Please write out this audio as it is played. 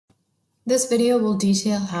This video will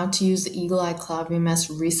detail how to use the Eagle Eye Cloud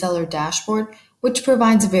VMS Reseller dashboard, which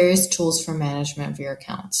provides various tools for management of your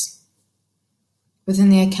accounts. Within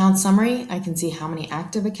the account summary, I can see how many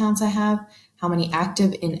active accounts I have, how many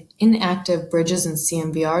active and inactive bridges and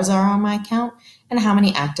CMVRs are on my account, and how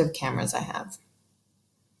many active cameras I have.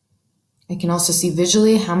 I can also see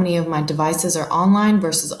visually how many of my devices are online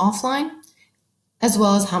versus offline, as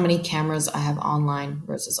well as how many cameras I have online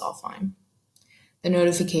versus offline. The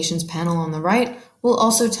notifications panel on the right will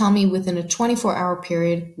also tell me within a 24-hour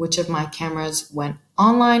period which of my cameras went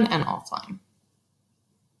online and offline.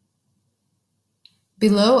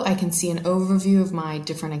 Below, I can see an overview of my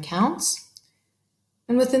different accounts.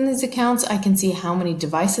 And within these accounts, I can see how many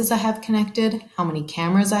devices I have connected, how many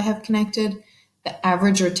cameras I have connected, the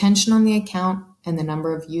average retention on the account, and the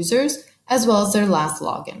number of users, as well as their last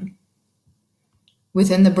login.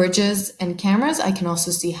 Within the bridges and cameras, I can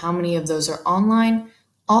also see how many of those are online,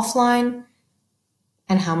 offline,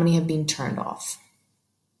 and how many have been turned off.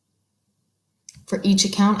 For each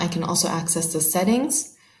account, I can also access the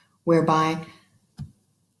settings, whereby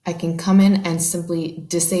I can come in and simply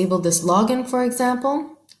disable this login, for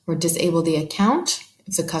example, or disable the account.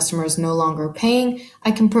 If the customer is no longer paying,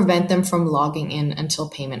 I can prevent them from logging in until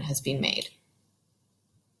payment has been made.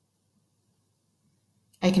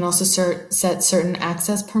 I can also set certain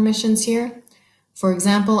access permissions here. For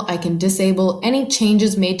example, I can disable any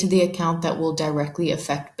changes made to the account that will directly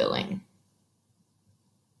affect billing.